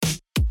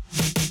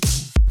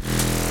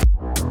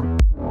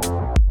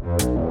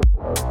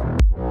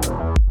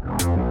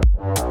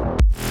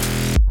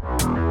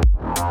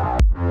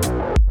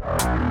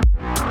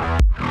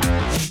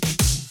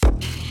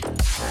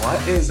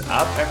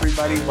up,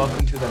 everybody?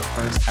 Welcome to the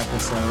first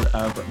episode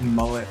of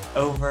Mull It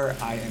Over.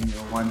 I am your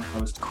one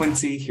host,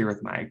 Quincy, here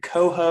with my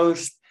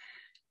co-host,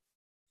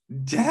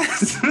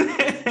 Jasmine.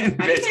 I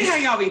can't see how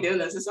y'all be doing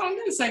this. It's all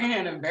getting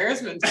secondhand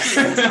embarrassment.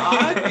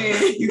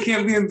 You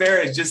can't be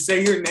embarrassed. Just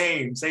say your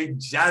name. Say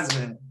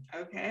Jasmine.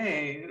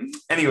 Okay.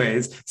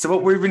 Anyways, so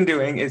what we've been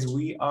doing is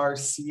we are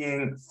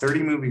seeing 30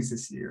 movies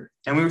this year.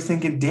 And we were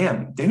thinking,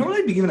 damn, they don't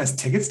really be giving us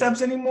ticket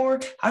stubs anymore.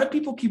 How do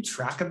people keep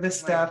track of this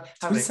stuff?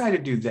 So we decided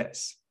to do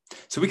this.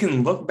 So we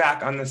can look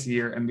back on this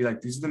year and be like,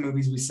 these are the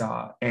movies we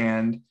saw.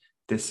 And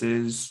this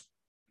is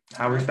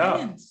how we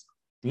felt.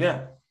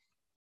 Yeah.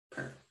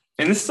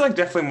 And this is like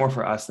definitely more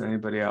for us than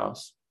anybody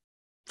else.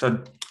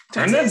 So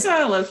this is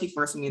low-key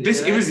forcing me to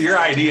do it was your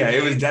idea.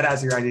 It was dead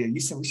ass your idea. You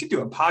said we should do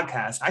a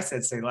podcast. I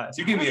said say less.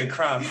 You gave me a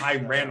crumb. I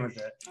ran with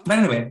it. But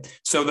anyway,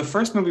 so the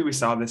first movie we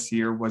saw this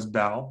year was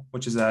Belle,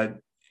 which is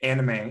an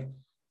anime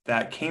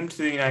that came to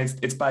the United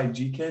States. It's by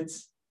G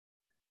Kids.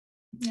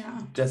 Yeah.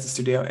 Just the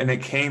studio. And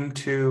it came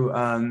to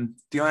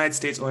the United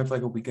States only for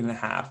like a week and a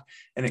half.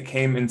 And it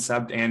came in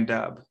subbed and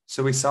dubbed.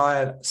 So we saw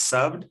it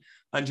subbed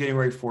on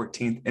January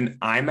 14th in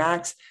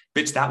IMAX.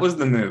 Bitch, that was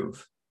the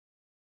move.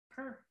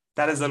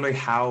 That is literally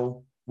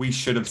how we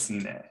should have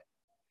seen it.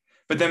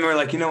 But then we were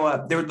like, you know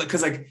what? They were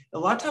because like a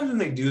lot of times when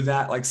they do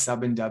that like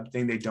sub and dub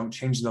thing, they don't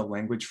change the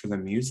language for the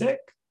music.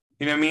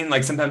 You know what I mean?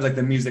 Like sometimes like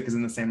the music is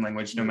in the same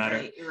language no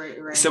matter.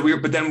 Right. So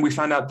but then we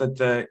found out that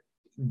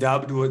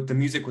the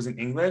music was in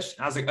English.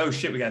 And I was like, oh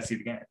shit, we gotta see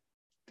it again.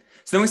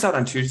 So then we saw it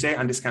on Tuesday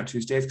on discount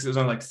Tuesdays because it was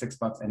only like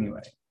 $6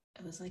 anyway.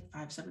 It was like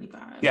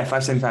 $5.75. Yeah,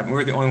 $5.75. And we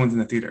were the only ones in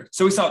the theater.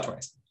 So we saw it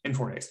twice in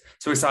 4 days.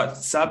 So we saw it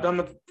subbed on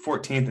the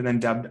 14th and then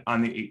dubbed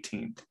on the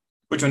 18th.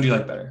 Which one do you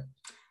like better?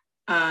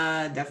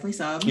 Definitely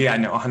sub. Yeah,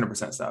 no,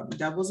 100% sub.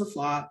 Dub was a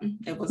flop.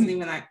 It wasn't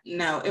even that.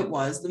 No, it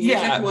was. The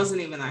music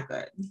wasn't even that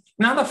good.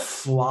 Not a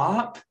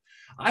flop.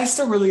 I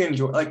still really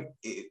enjoy. Like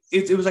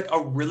it was like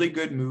a really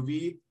good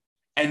movie,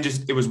 and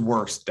just it was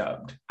worse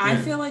dubbed. I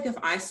feel like if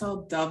I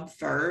saw dub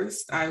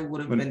first, I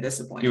would have been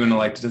disappointed. You wouldn't have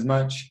liked it as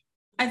much.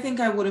 I think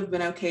I would have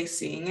been okay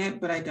seeing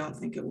it, but I don't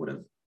think it would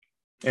have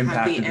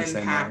impacted had the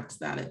impact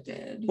that it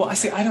did. Well,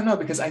 I don't know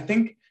because I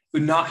think.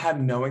 Would not have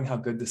knowing how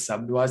good the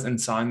sub was and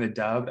sawing the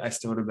dub, I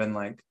still would have been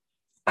like,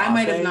 I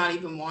might have not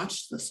even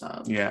watched the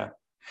sub. Yeah.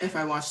 If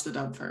I watched the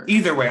dub first.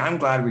 Either way, I'm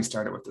glad we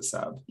started with the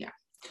sub. Yeah.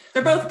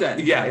 They're both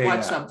good.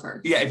 Watch sub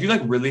first. Yeah. If you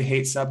like really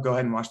hate sub, go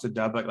ahead and watch the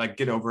dub, but like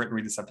get over it and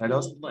read the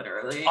subtitles.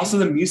 Literally. Also,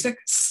 the music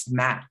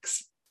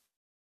smacks.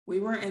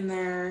 We were in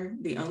there,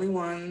 the only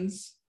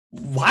ones.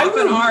 Why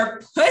were our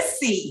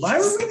pussy? Why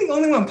were we the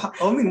only ones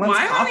popping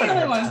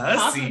our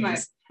pussies?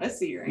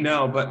 Right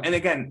no, but and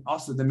again,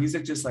 also the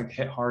music just like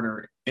hit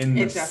harder in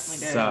the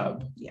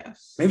sub.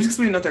 Yes. Maybe it's because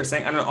we didn't know what they were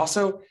saying. I don't know.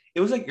 Also,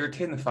 it was like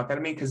irritating the fuck out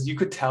of me because you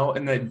could tell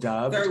in the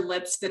dub their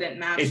lips didn't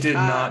match. It did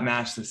not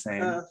match the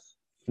same.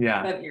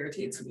 Yeah. That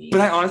irritates me.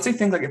 But I honestly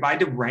think like if I had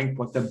to rank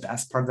what the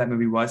best part of that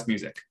movie was,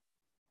 music.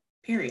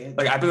 Period.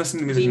 Like I've been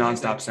listening to music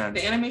nonstop since.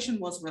 The animation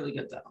was really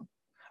good though.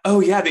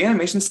 Oh yeah, the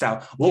animation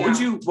style. What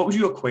would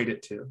you equate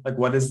it to? Like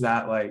what is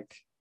that like?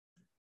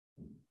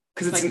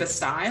 Because it's like the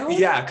style.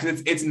 Yeah,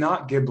 because it's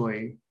not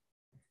Ghibli.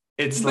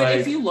 But like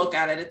if you look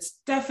at it,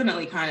 it's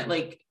definitely kind of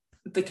like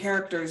the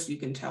characters you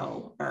can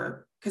tell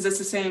are because it's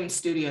the same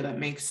studio that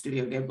makes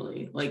Studio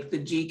Ghibli. Like the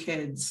G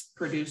Kids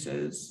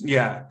produces.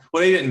 Yeah.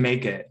 Well, they didn't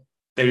make it.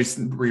 They just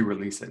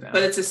re-release it now.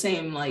 But it's the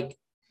same, like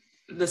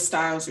the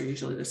styles are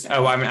usually the same.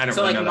 Oh, I mean, I don't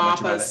really know that much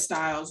about it. Mappa's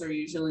styles are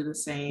usually the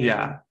same.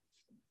 Yeah.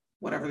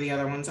 Whatever the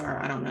other ones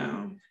are, I don't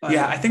know. But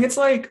yeah, I think it's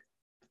like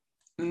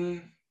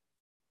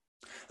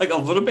a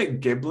little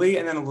bit Ghibli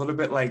and then a little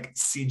bit like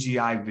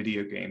CGI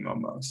video game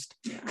almost.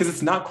 Because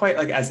it's not quite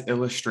like as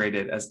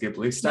illustrated as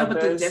Ghibli stuff is.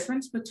 No, but the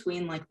difference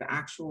between like the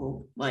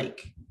actual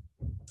like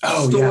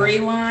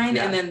storyline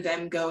and then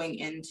them going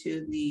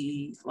into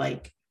the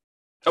like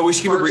we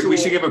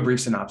should give a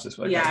brief synopsis.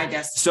 I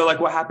guess. So like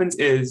what happens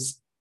is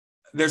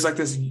there's like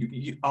this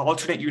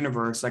alternate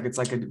universe, like it's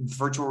like a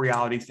virtual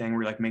reality thing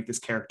where you like make this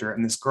character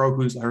and this girl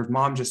who's her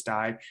mom just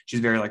died. She's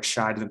very like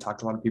shy, doesn't talk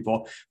to a lot of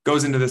people,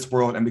 goes into this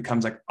world and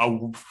becomes like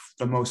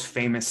the most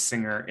famous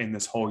singer in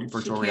this whole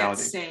virtual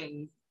reality.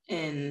 Sing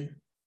in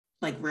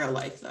like real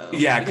life though.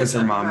 Yeah, because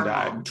her mom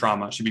died.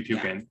 Trauma. She'd be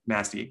puking,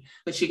 nasty.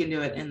 But she can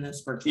do it in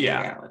this virtual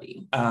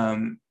reality.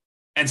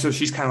 And so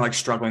she's kind of like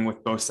struggling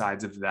with both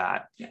sides of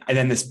that. Yeah. And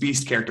then this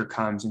beast character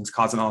comes and is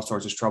causing all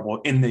sorts of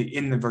trouble in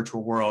the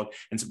virtual world.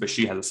 And so, but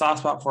she has a soft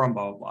spot for him,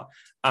 blah, blah,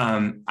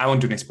 blah. I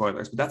won't do any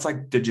spoilers, but that's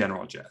like the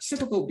general gist.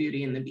 Typical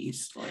Beauty and the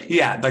Beast.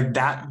 Like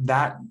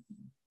that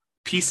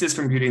pieces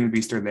from Beauty and the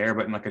Beast are there,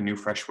 but in like a new,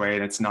 fresh way.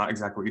 And it's not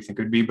exactly what you think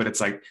it would be, but it's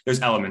like,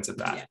 there's elements of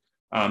that.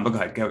 Yeah. But go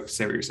ahead,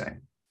 say what you're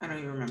saying. I don't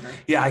even remember.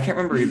 Yeah, I can't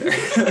remember either.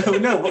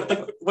 No,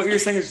 what you're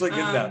saying is really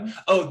good though.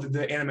 Oh,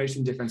 the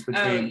animation difference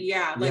between.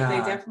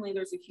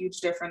 There's a huge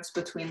difference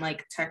between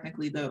like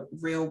technically the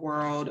real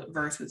world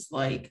versus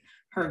like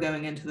her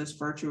going into this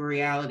virtual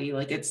reality.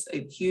 Like it's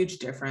a huge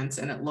difference,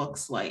 and it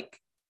looks like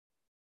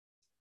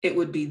it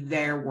would be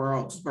their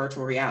world's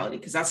virtual reality,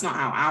 because that's not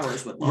how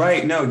ours would look.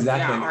 Right. No,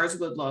 exactly. Yeah, ours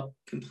would look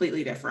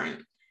completely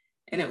different.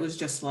 And it was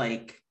just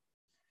like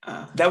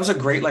that was a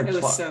great like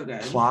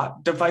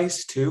plot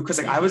device too, because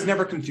like I was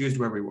never confused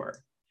where we were,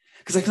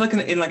 because I feel like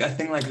in like a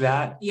thing like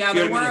that,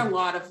 there were a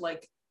lot of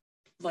like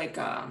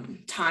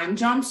time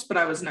jumps, but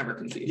I was never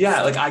confused.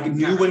 Yeah, like I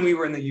knew when we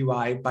were in the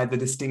UI by the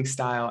distinct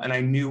style, and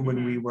I knew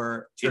when we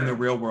were in the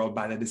real world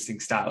by the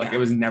distinct style. Like it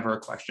was never a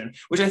question,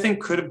 which I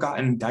think could have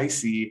gotten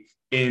dicey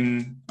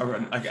in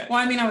again. Well,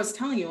 I mean, I was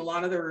telling you, a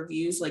lot of the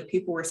reviews, like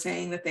people were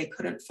saying that they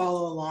couldn't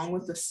follow along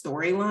with the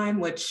storyline,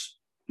 which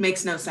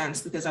makes no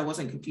sense because I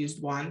wasn't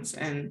confused once,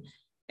 and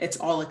it's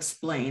all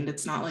explained.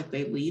 It's not like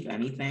they leave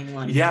anything.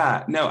 Like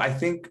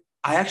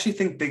I actually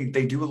think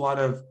they do a lot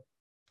of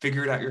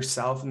figure it out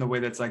yourself in the way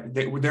that's like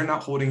they're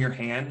not holding your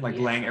hand, like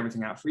laying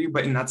everything out for you,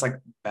 and that's like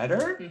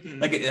better.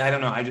 Like I don't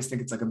know, I just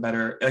think it's like a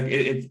better,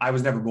 like I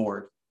was never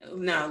bored.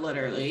 No,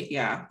 literally,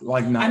 yeah.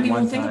 Like not. I mean,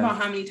 one think time.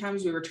 about how many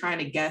times we were trying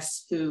to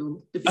guess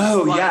who the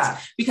people was,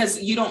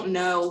 because you don't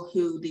know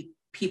who the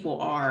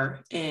people are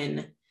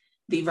in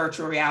the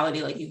virtual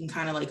reality. Like you can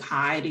kind of like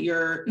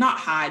not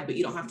hide, but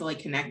you don't have to like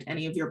connect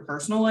any of your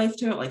personal life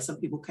to it. Like some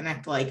people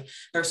connect like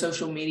their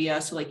social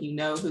media, so like you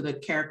know who the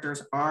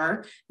characters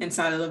are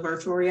inside of the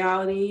virtual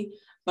reality.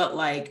 But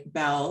like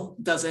Belle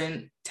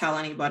doesn't tell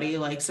anybody,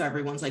 like, so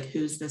everyone's like,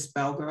 who's this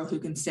Belle girl who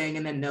can sing?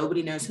 And then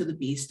nobody knows who the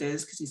Beast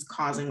is because he's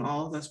causing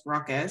all of this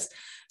ruckus.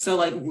 So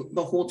like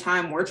the whole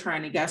time we're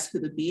trying to guess who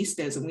the Beast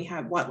is, and we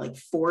had like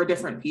 4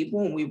 different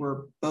people, and we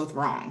were both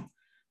wrong.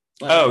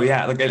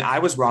 Like, and I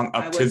was wrong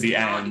up to the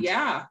end.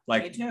 Yeah,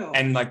 like me too.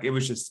 And like I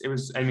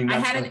mean, I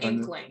had an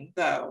inkling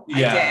though. I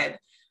did.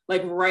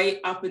 Like right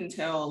up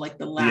until like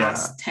the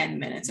last 10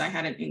 minutes, I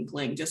had an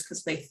inkling, just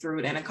because they threw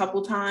it in a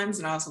couple times,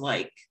 and I was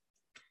like,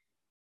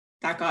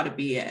 that got to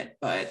be it.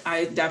 But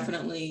I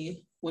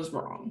definitely was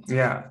wrong.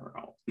 Yeah, for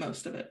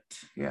most of it.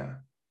 Yeah.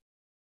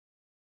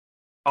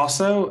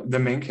 Also, the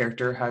main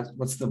character has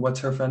what's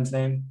her friend's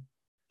name?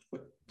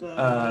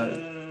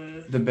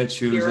 The bitch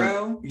who's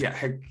Hero.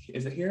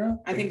 Is it Hero?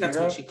 I think that's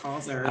what she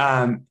calls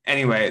her.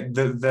 Anyway,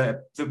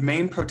 the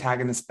main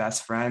protagonist's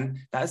best friend,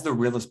 that is the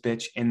realest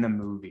bitch in the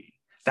movie.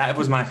 That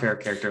was my favorite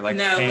character. Like,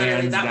 no,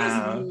 literally, that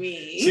down. Was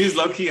me. She was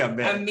low-key a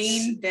bitch. A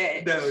mean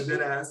bitch. No,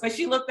 dead ass. But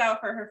she looked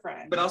out for her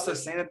friend. But also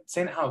saying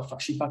it how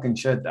she fucking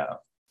should though.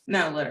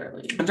 No,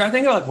 literally. I'm trying to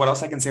think of like what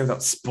else I can say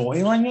without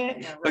spoiling it,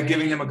 right. But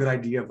giving them a good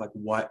idea of like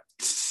what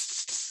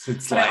it's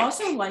but like. I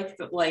also like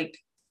that like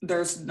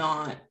there's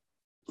not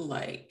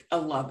like a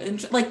love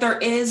interest, like there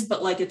is,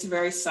 but like it's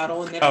very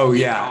subtle, and they don't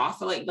leave it off.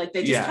 Like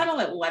they just kind of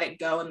like let it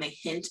go, and they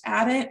hint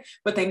at it,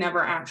 but they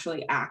never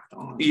actually act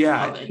on.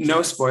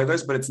 No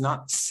spoilers, but it's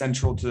not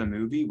central to the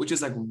movie, which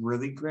is like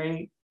really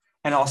great.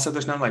 And also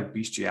there's not like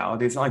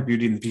bestiality. It's not like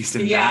Beauty and the Beast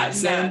in that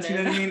sense. You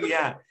know what I mean?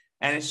 Yeah.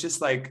 And it's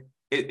just like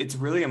it's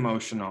really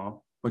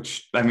emotional.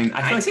 Which I mean,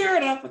 I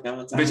teared up.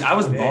 Bitch, I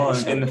was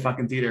bawling in the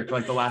fucking theater for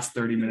like the last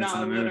 30 minutes of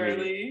the movie.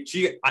 Literally.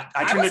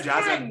 I turned to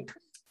Jasmine,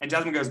 and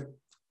Jasmine goes,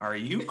 "Are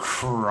you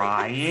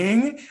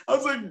crying?" I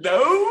was like, "No,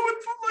 what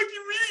the fuck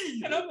you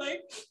mean?" And I'm like,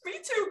 "Me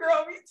too,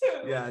 girl, me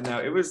too." Yeah, no,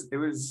 it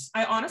was.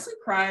 I honestly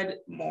cried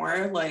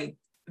more like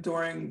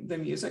during the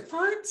music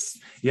parts.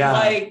 Yeah.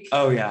 Like,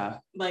 oh yeah.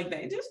 Like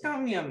they just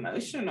got me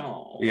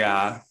emotional.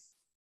 Yeah.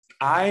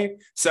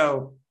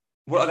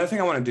 What other thing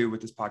I want to do with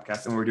this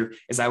podcast and what we're doing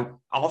is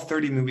all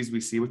 30 movies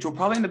we see, which we'll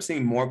probably end up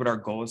seeing more, but our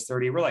goal is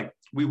 30. We're like,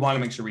 we want to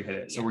make sure we hit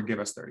it. So we'll give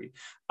us 30.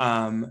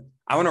 I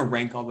want to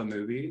rank all the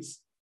movies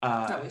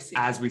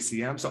as we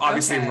see them. So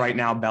obviously right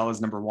now Belle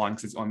is number 1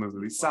 because it's the only movie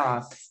we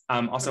saw.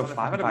 Also 5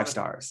 out of 5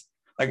 stars.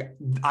 Like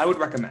I would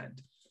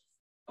recommend.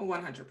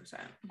 100%.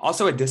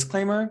 Also a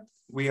disclaimer.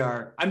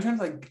 I'm trying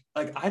to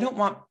like I don't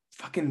want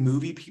fucking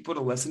movie people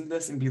to listen to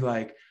this and be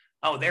like,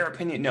 oh, their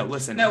opinion. No,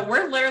 listen. No,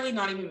 we're literally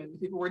not even movie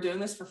people. We're doing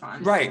this for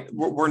fun. Right.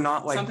 We're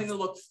not like something to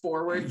look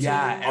forward to.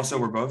 Yeah. Also,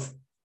 we're both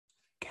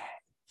gay.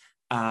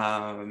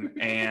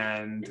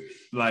 And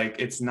like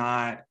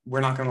we're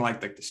not gonna like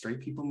the straight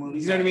people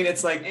movies. You know what I mean?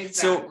 It's like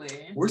exactly. So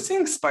we're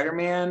seeing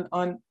Spider-Man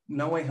on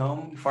No Way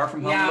Home, Far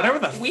From Home, whatever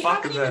the fuck. We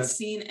haven't even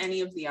seen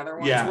any of the other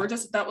ones. Yeah.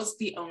 That was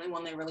the only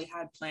one they really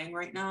had playing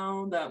right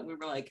now that we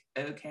were like,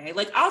 okay.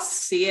 Like I'll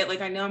see it.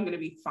 Like I know I'm gonna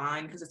be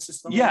fine because it's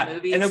just the whole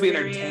movie. And it'll be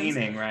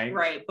entertaining, right?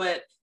 Right.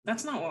 But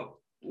that's not what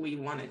we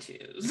want to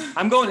choose.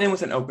 I'm going in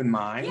with an open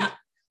mind. Yeah.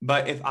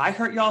 But if I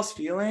hurt y'all's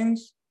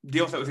feelings,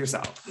 deal with it with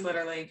yourself.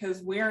 Literally,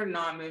 because we're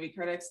not movie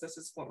critics. This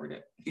is what we're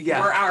doing.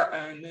 Yeah. We're our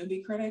own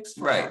movie critics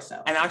for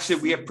ourselves. And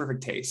actually, we have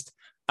perfect taste.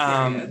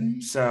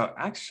 So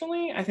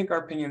actually, I think our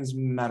opinions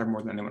matter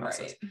more than anyone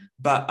else's.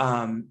 But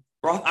I'm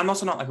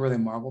also not like really a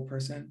Marvel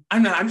person.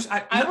 I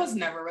was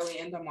never really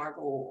into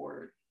Marvel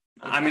or.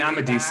 I mean, I'm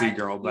a DC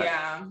girl, but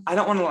I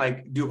don't want to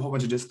like do a whole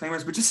bunch of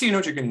disclaimers, but just so you know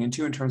what you're getting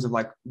into in terms of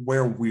like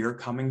where we're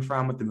coming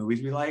from with the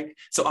movies we like.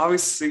 So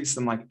obviously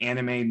some like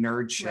anime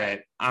nerd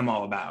shit, I'm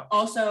all about.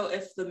 Also,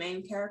 if the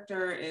main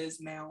character is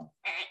male,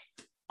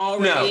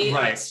 already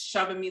like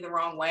shoving me the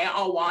wrong way,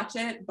 I'll watch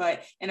it.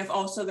 And if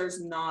also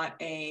there's not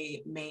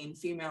a main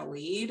female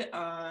lead,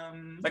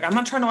 like I'm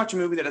not trying to watch a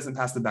movie that doesn't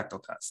pass the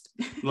Bechdel test.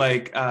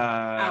 Like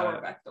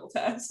our Bechdel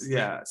test.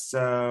 Yeah,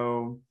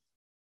 so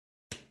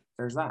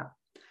there's that.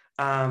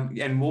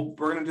 And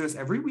we're gonna do this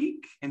every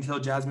week until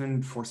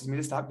Jasmine forces me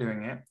to stop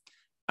doing it.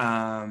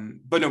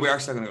 But no, we are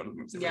still gonna go to the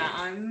movies. Yeah,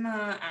 I'm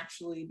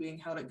actually being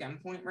held at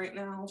gunpoint right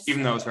now. So.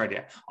 Even though it's our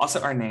idea.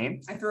 Also, our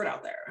name. I threw it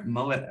out there.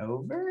 Mullet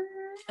over.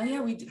 Oh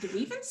yeah, did we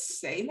even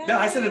say that? No,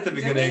 I said it at the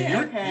beginning.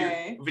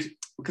 Okay.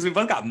 Because we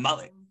both got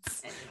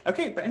mullets.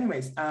 Okay, but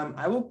anyways,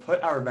 I will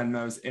put our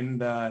Venmos in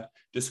the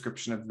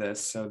description of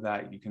this so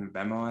that you can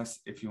Venmo us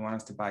if you want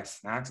us to buy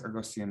snacks or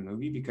go see a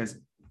movie,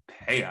 because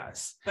pay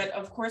us. But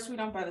of course we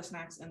don't buy the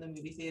snacks in the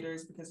movie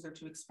theaters because they're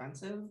too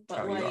expensive.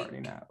 But you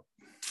already know.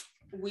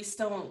 We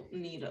still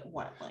need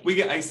we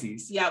get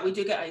ices. Yeah, we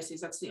do get ices.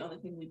 That's the only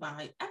thing we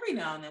buy. Every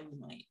now and then we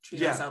might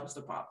treat ourselves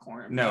to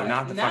popcorn. No,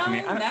 not the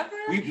fucking never.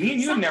 Me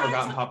and you have never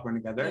gotten popcorn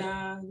together.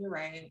 Yeah, you're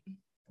right.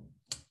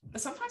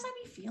 But sometimes I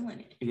be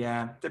feeling it.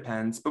 Yeah,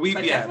 depends. But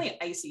definitely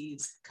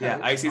ices. Yeah,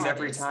 ices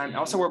every time.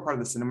 Also, we're part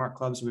of the Cinemark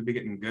Club, so we'd be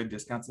getting good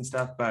discounts and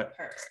stuff. But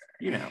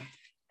you know.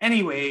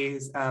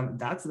 Anyways,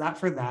 that's that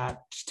for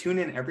that. Just tune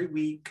in every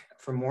week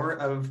for more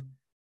of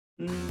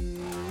tune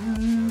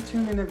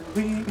in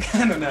every week.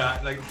 I don't know,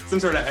 like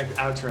some sort of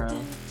outro.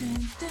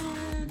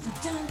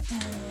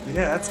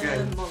 Yeah, that's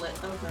good.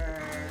 Mullet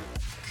over.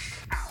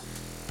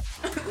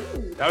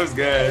 That was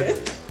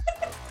good.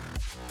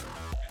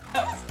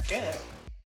 That was good.